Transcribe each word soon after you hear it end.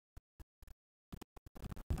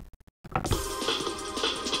Welcome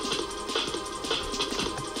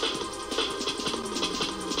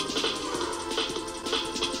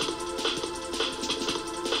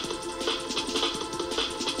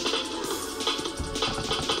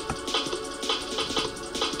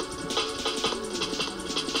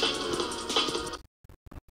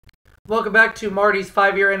back to Marty's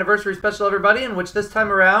 5-year anniversary special, everybody, in which this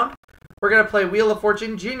time around, we're going to play Wheel of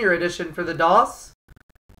Fortune Junior Edition for the DOS.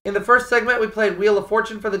 In the first segment, we played Wheel of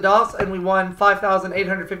Fortune for the DOS, and we won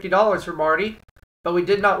 $5,850 for Marty, but we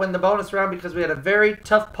did not win the bonus round because we had a very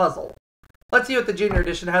tough puzzle. Let's see what the Junior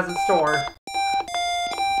Edition has in store.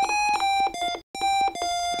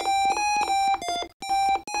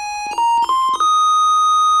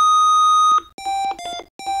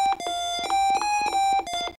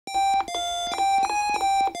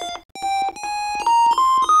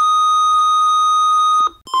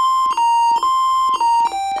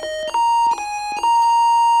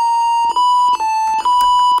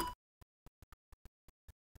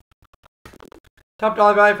 Top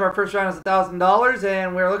dollar value for our first round is $1,000,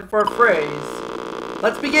 and we're looking for a phrase.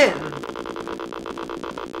 Let's begin.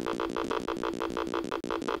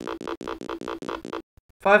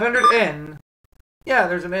 $500 Yeah,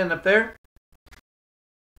 there's an N up there.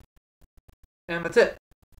 And that's it.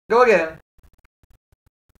 Go again.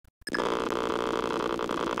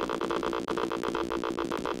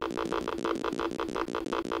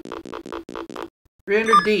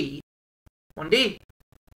 $300 $1.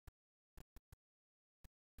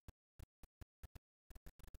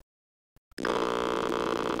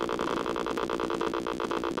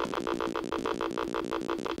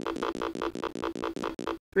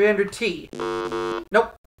 $300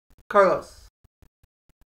 Nope. Carlos.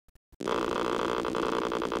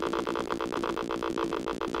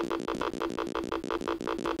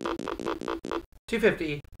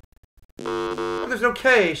 $250. Oh, there's no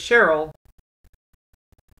K. Cheryl.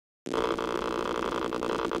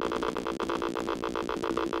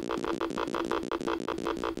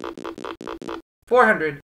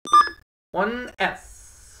 $400. One S.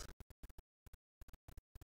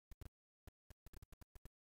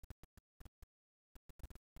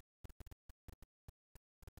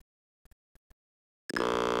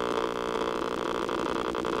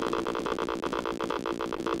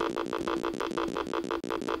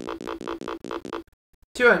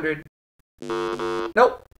 $200.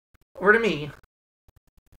 Nope. Over to me.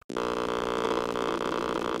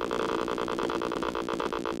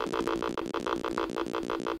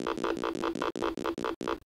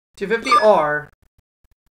 $250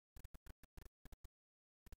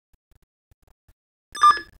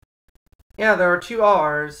 Yeah, there are two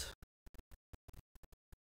R's.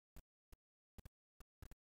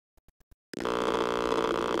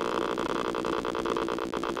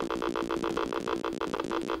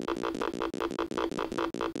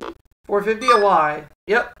 $450 a Y.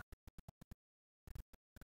 Yep. I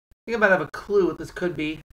think I might have a clue what this could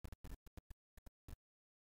be.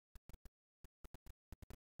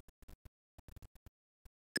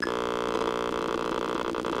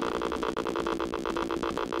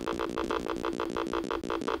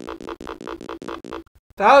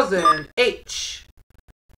 $1,000 H.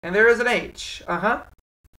 And there is an H. Uh-huh.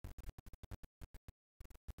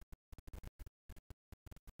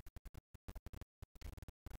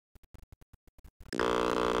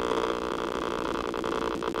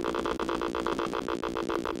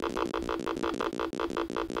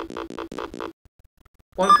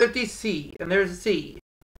 $150C, and there's a C.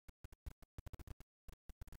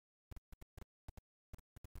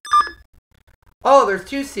 Oh, there's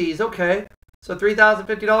two C's, okay. So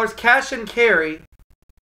 $3,050, cash and carry.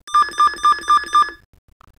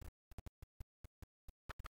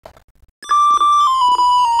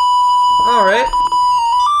 All right.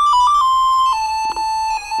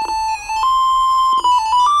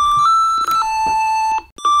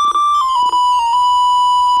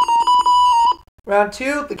 Round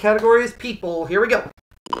two, the category is people. Here we go.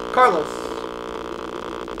 Carlos.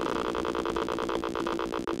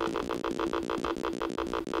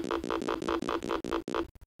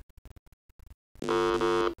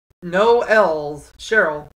 No L's.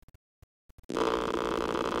 Cheryl.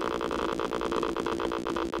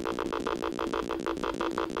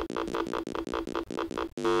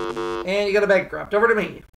 And you got a bankrupt. Over to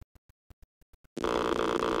me.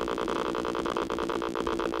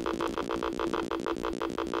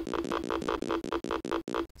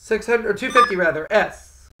 $600 or $250 rather.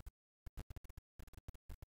 S.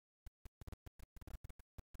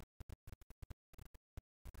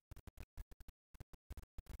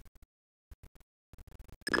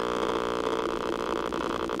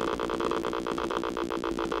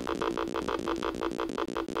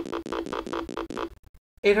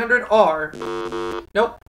 800R.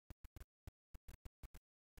 Nope.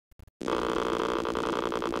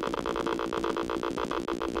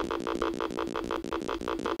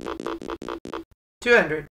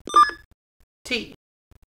 $200. T.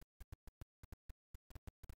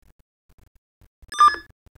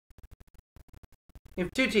 You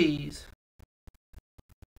have 2 T's.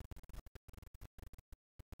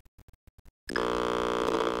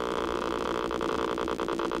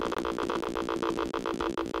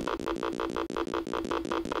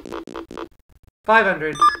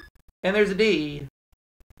 $500. And there's a D.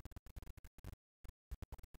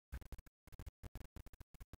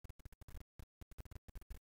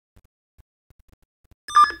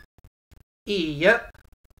 E, yep.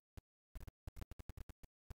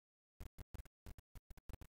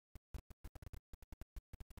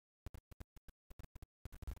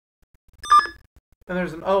 And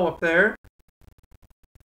there's an O up there.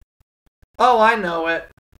 Oh, I know it.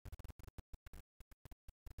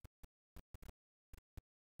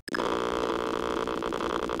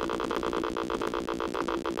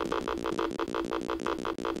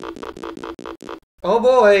 Oh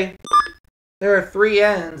boy. There are 3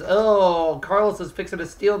 N's. Oh, Carlos is fixing to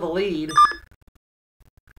steal the lead.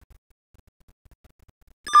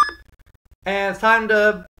 And it's time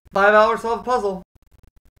to $5 solve a puzzle.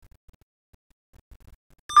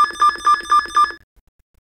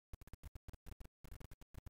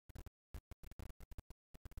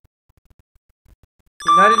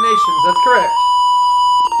 United Nations, that's correct.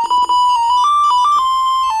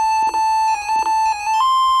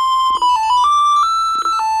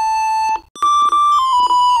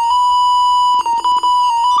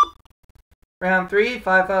 Round 3,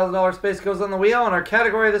 $5,000 space goes on the wheel, and our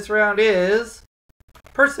category this round is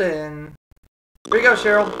person. Here you go,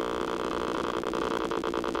 Cheryl.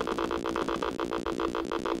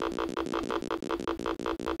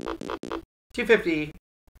 $250.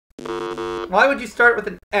 Why would you start with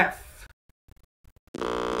an F?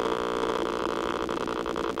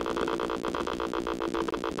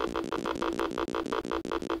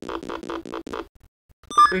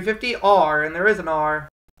 $350R, and there is an R.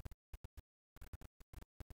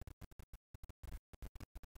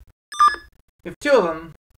 We have 2 of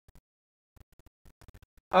them.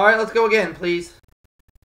 Alright, let's go again, please.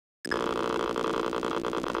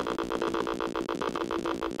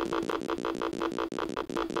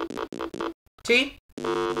 T?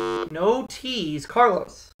 No T's.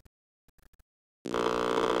 Carlos.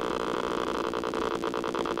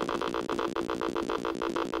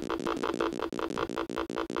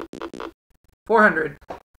 $400.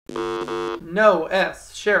 No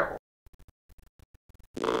S. Cheryl.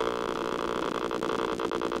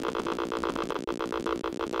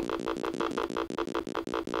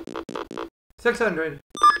 $600.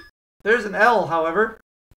 There's an L, however.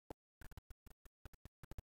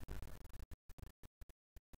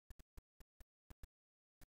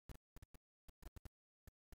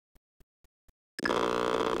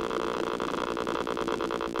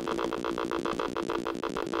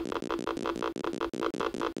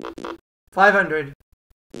 $500.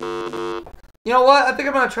 You know what? I think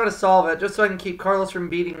I'm going to try to solve it, just so I can keep Carlos from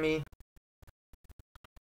beating me.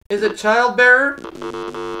 Is it childbearer?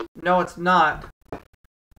 No, it's not.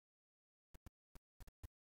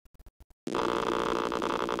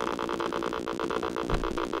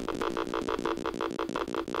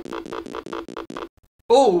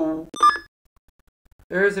 Oh!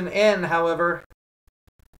 There's an N, however.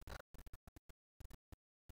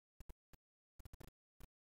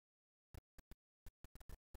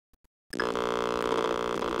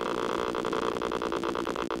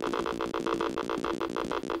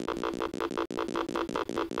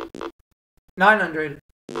 $900.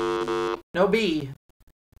 No B.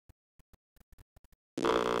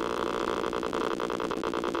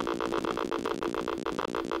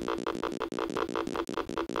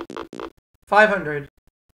 $500.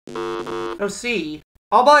 No C.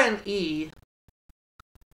 I'll buy an E.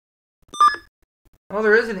 Oh,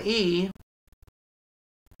 there is an E.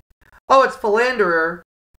 Oh, it's philanderer.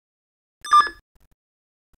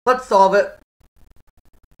 Let's solve it.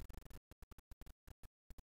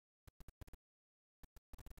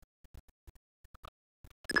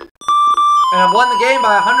 And I've won the game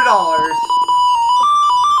by $100.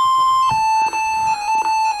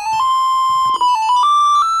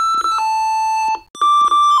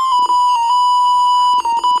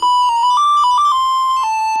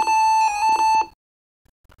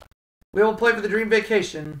 We will play for the Dream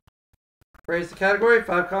Vacation. Phrase the category,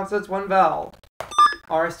 5 consonants, 1 vowel.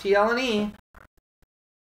 R, S, T, L, and E.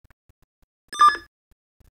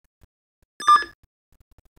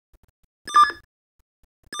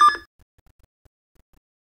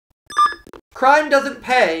 Crime doesn't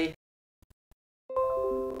pay.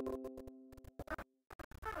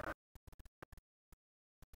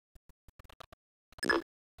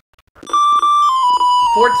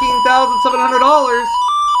 $14,700.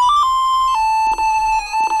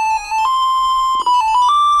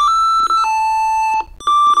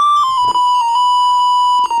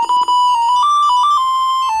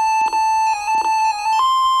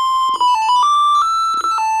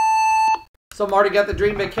 So Marty got the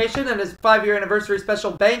dream vacation, and his 5-year anniversary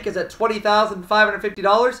special bank is at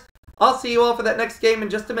 $20,550. I'll see you all for that next game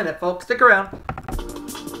in just a minute, folks. Stick around.